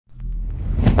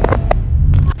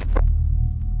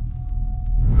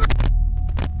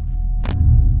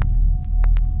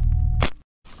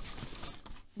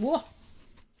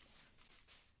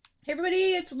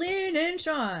everybody, it's Lynn and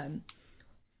Sean.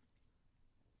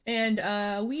 And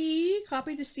we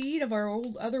copied the seed of our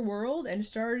old other world and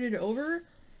started over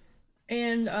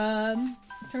and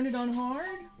turned it on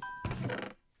hard.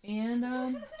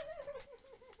 And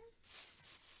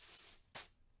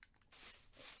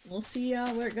we'll see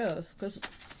where it goes, because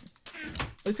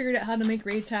we figured out how to make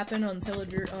raids happen on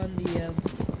pillager on the You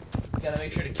gotta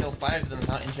make sure to kill 5 of them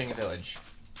without entering a village.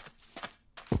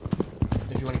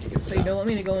 If you want to get good So stuff. you don't want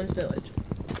me to go in this village?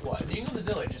 What? You can go in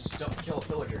the village, just don't kill a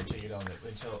villager until you go in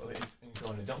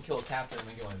don't kill a captain and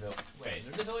then go in the village. Wait,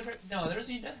 there's a villager? No, that's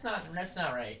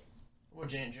not right. We'll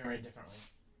generate differently.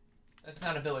 That's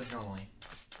not a village normally.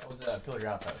 That was a pillager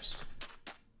outpost.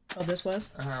 Oh, this was?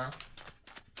 Uh-huh.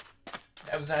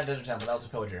 That was not a desert temple, that was a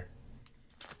pillager.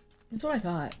 That's what I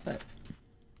thought, but...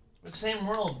 It was the same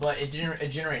world, but it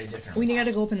generated differently. We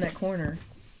gotta go up in that corner.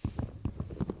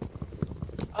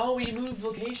 Oh, we moved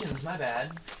locations, my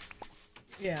bad.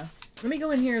 Yeah. Let me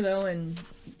go in here, though, and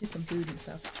get some food and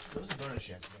stuff. There was a bonus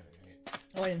chest the other day.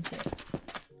 Oh, I didn't see it.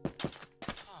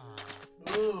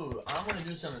 Ooh, I'm gonna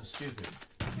do something stupid.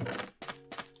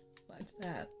 What's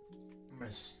that? I'm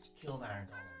gonna kill the iron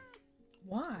golem.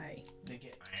 Why? They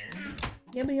get iron?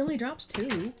 Yeah, but he only drops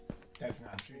 2. That's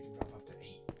not true, you can drop up to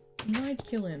 8. You might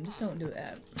kill him, just don't do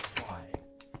that. Why?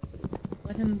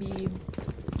 Let him be... You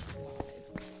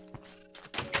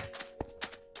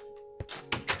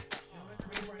know, it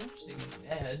could be more interesting if he's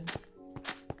dead.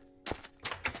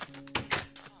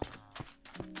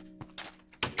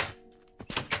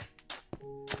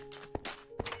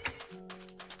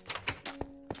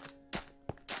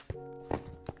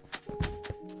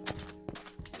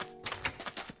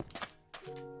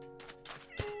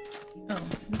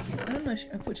 I'm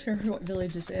not sure what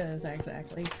village this is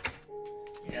exactly.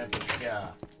 Yeah, in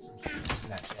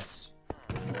that chest.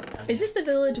 Is this the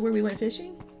village where we went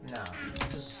fishing? No,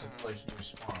 this is a village near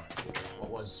spawn. What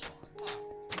was spawn?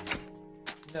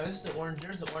 No, this is the orange.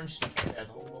 There's the orange stuff right there.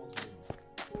 The whole world moved.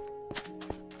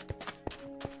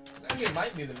 I think it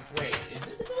might be the. Wait, is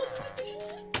it the village we went fishing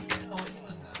at? No, it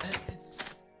was not.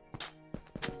 It's.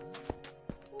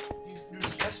 There's a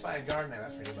chest by a garden I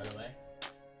left for you, by the way.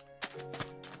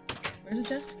 Where's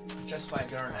the chest? Just by a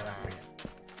garden I left for you.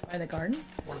 By the garden?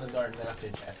 One of the gardens I left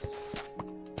in a chest.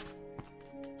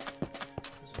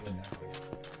 There's a win there for you.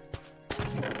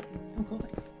 Oh, cool,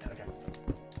 thanks. Okay.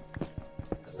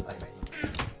 That's a like that.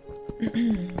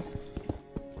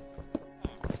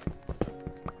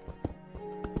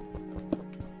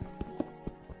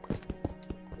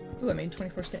 Ooh, I made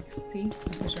 24 sticks. See? I'll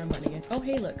push our button again. Oh,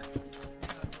 hey, look.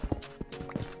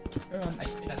 I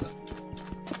think that's a...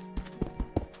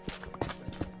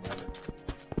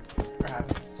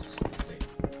 Perhaps. Let's see.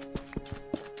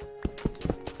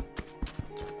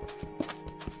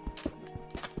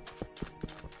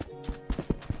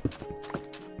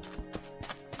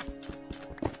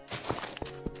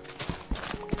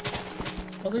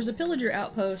 Well, there's a pillager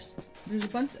outpost. There's a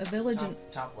bunch of village and...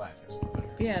 Top left. There's a pillager.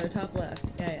 Yeah, the top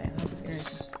left. Yeah, I was just gonna...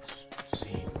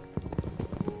 See.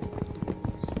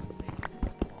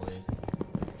 All these.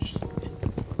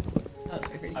 Oh, it's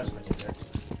great. I just put it there.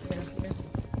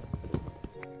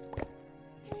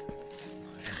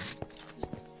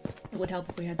 It would help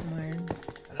if we had some iron.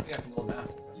 I know we got some golden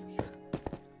apples, that's for sure.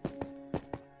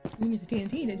 You didn't get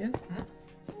the TNT, did you?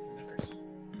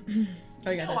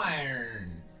 Oh, you got No that.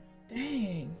 iron!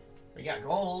 Dang. We got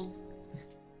gold.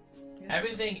 Yes.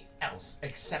 Everything else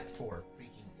except for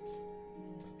freaking.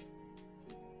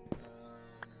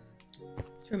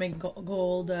 Should we make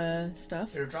gold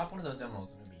stuff? Here, drop one of those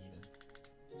emeralds and it'll be even.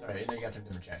 Sorry, I know you got to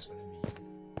do a chest, but it'll be even.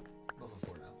 Go for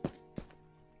 4 now.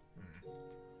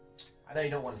 I know you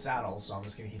don't want saddles, so I'm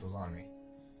just gonna keep those on me.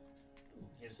 Ooh,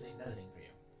 here's another thing for you.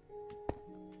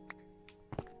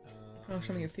 Oh,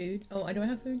 show me your food. Oh, do I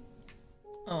have food?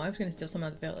 Oh, I was gonna steal some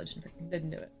out of the village and freaking didn't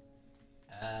do it.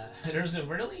 There's a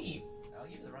really... I'll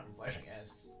give you the rotten flesh, I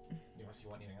guess. Unless you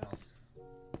want anything else.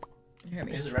 Here,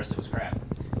 Here's the rest of his crap.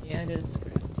 Yeah, it is.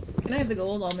 Can I have the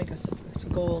gold? I'll make a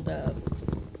gold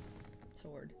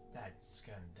sword. That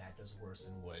does worse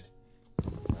than wood.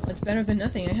 Well, it's better than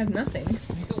nothing. I have nothing.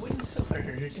 Make a wooden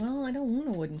sword. Well, I don't want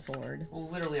a wooden sword. Well,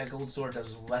 literally, a gold sword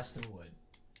does less than wood.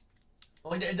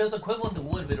 Oh, it does equivalent to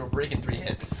wood, but it'll break in 3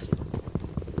 hits.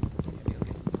 Maybe I'll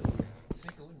get some food. Let's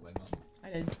make a wooden one, Mom. I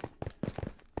did.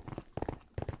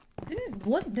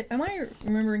 Am I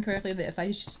remembering correctly that if I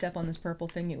just step on this purple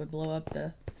thing, it would blow up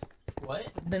the What?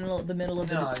 middle of the...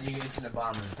 No, it's in the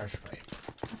bottom of the pressure plate.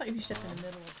 I thought if you stepped in the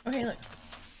middle. Okay, look.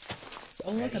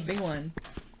 Oh, look, a big one.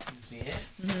 Can you see it?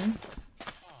 Mm-hmm.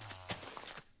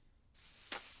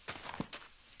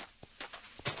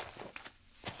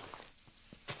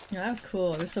 Yeah, that was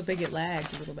cool. It was so big it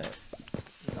lagged a little bit.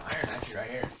 There's an iron actually right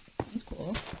here. That's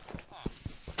cool.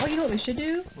 Oh, you know what we should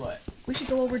do? What? We should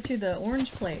go over to the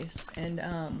orange place and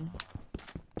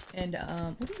what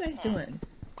are you guys doing?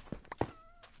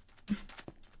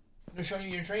 They're showing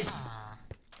you your trade.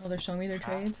 Oh, they're showing me their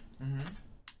trades? Mm-hmm.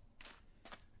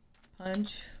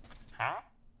 Punch.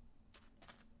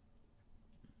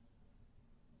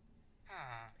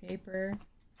 Paper.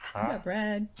 We got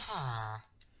bread.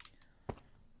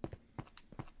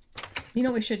 You know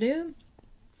what we should do?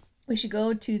 We should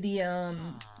go to the,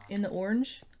 in the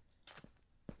orange.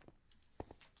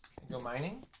 Go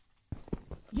mining?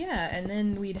 Yeah, and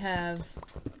then we'd have,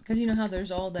 because you know how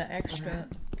there's all the extra,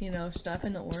 you know, stuff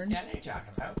in the orange? Yeah, I know what you're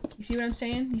talking about. You see what I'm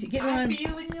saying? You get what I'm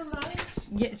feeling your mind.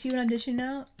 See what I'm dishing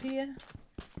out to you?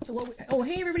 So what oh,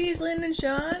 hey everybody, it's Lynn and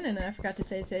Sean, and I forgot to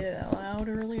say that out loud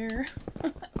earlier.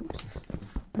 Oops.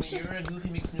 I'm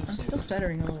still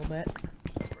stuttering a little bit.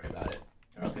 Don't worry about it.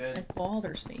 You're all good. It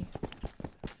bothers me.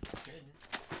 Good.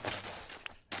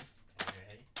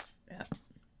 Ready? Yeah.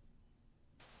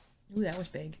 Ooh, that was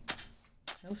big.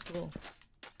 That was cool.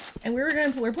 And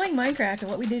we're playing Minecraft, and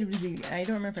what we did was I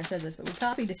don't remember if I said this, but we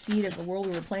copied a seed of the world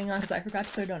we were playing on because I forgot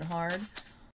to put it on hard.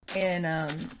 And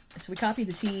so we copied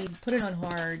the seed, put it on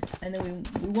hard, and then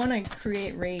we want to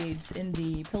create raids in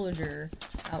the pillager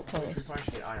outpost. We probably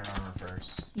should get iron armor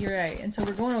first. You're right, and so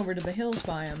we're going over to the hills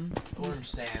biome. Orange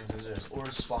sands, there's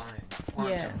ores spawning.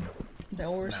 Yeah, the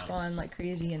ores spawn like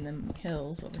crazy in the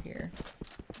hills over here.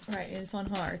 Right, and it's on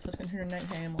hard, so it's gonna turn to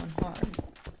nighttime on hard.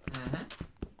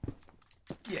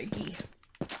 Yikey.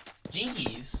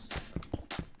 Jinkies.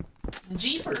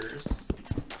 Jeepers.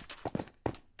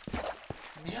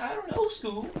 Yeah, I don't know,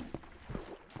 Scoob.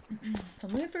 So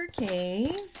I'm looking for a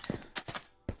cave.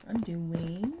 That's what I'm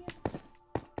doing.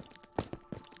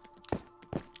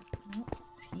 I don't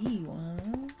see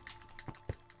one.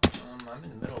 I'm in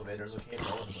the middle of it. There's a cave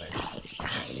all over the place.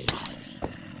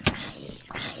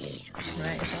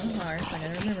 Right, it's on hard, so I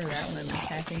gotta remember that when I'm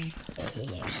attacking.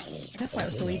 That's why it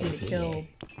was so easy to kill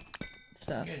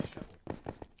stuff.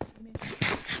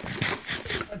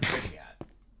 What bread you got?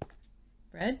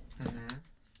 Bread?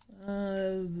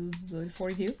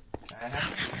 42.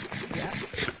 Yeah.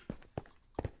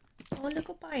 Oh, look,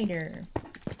 a biter.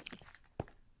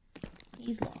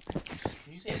 He's lost.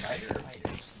 Did you say a biter or biter?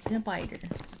 And a biter.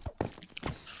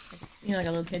 You know, like a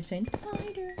little kid saying,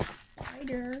 biter,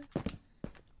 biter.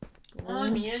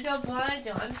 Mommy, it's a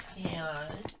biter. I'm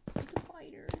scared. It's a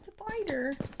biter. It's a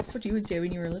biter. That's what you would say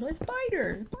when you were little. It's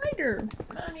biter. Biter.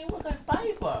 Mommy, look at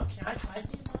fiber. Can I fight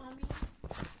you, Mommy?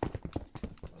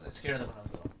 I was scared of them when I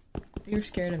was little. You're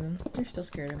scared of him. You're still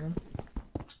scared of him.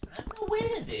 I'm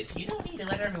aware of this. You don't need to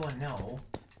let everyone know.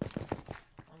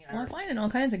 Well, I'm finding all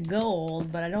kinds of gold,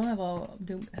 but I don't have all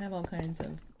kinds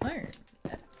of iron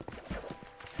yet.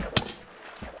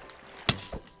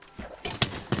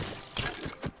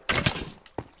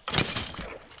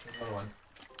 There's another one.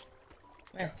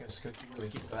 Where?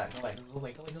 Go back. Go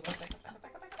away. Back.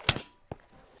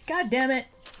 God damn it!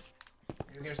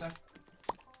 You get your stuff?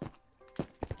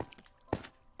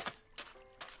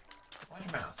 Watch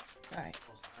your mouth. Alright.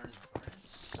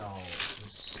 So.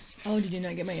 Oh, did you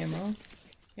not get my emeralds?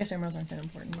 Yes, emeralds aren't that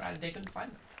important. They couldn't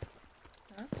find them.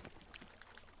 Huh?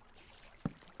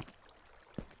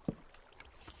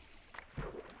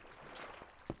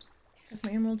 Guess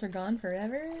my emeralds are gone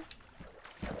forever?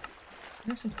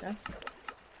 There's some stuff.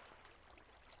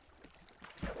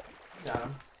 Got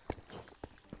them.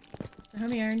 So how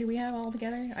many iron do we have all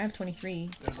together? I have 23.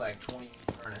 There's like 20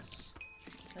 furnace.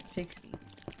 That's 60.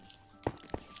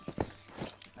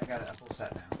 I got a full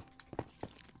set now.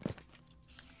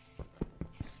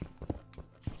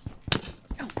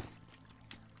 Oh!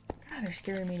 God, they're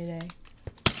scaring me today.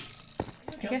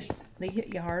 I guess they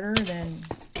hit you harder than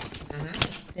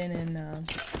in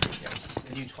yeah,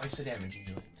 they do twice the damage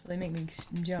usually. so they make me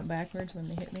jump backwards when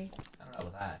they hit me. I don't know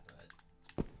about that,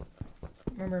 but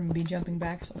I remember me jumping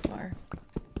back so far.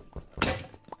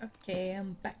 Okay,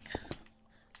 I'm back.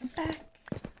 I'm back.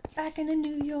 Back in the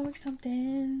New York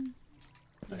something.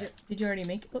 Did you already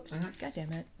make it? Oops. God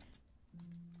damn it.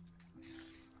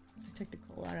 I took the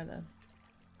coal out of the...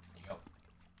 Yep.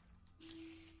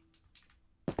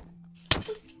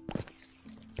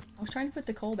 I was trying to put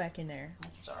the coal back in there.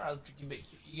 It's alright.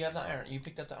 You have the iron. You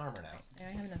picked up the armor now.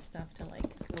 I have enough stuff to, like,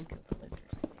 go kill villagers,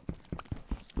 I think.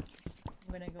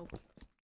 I'm gonna go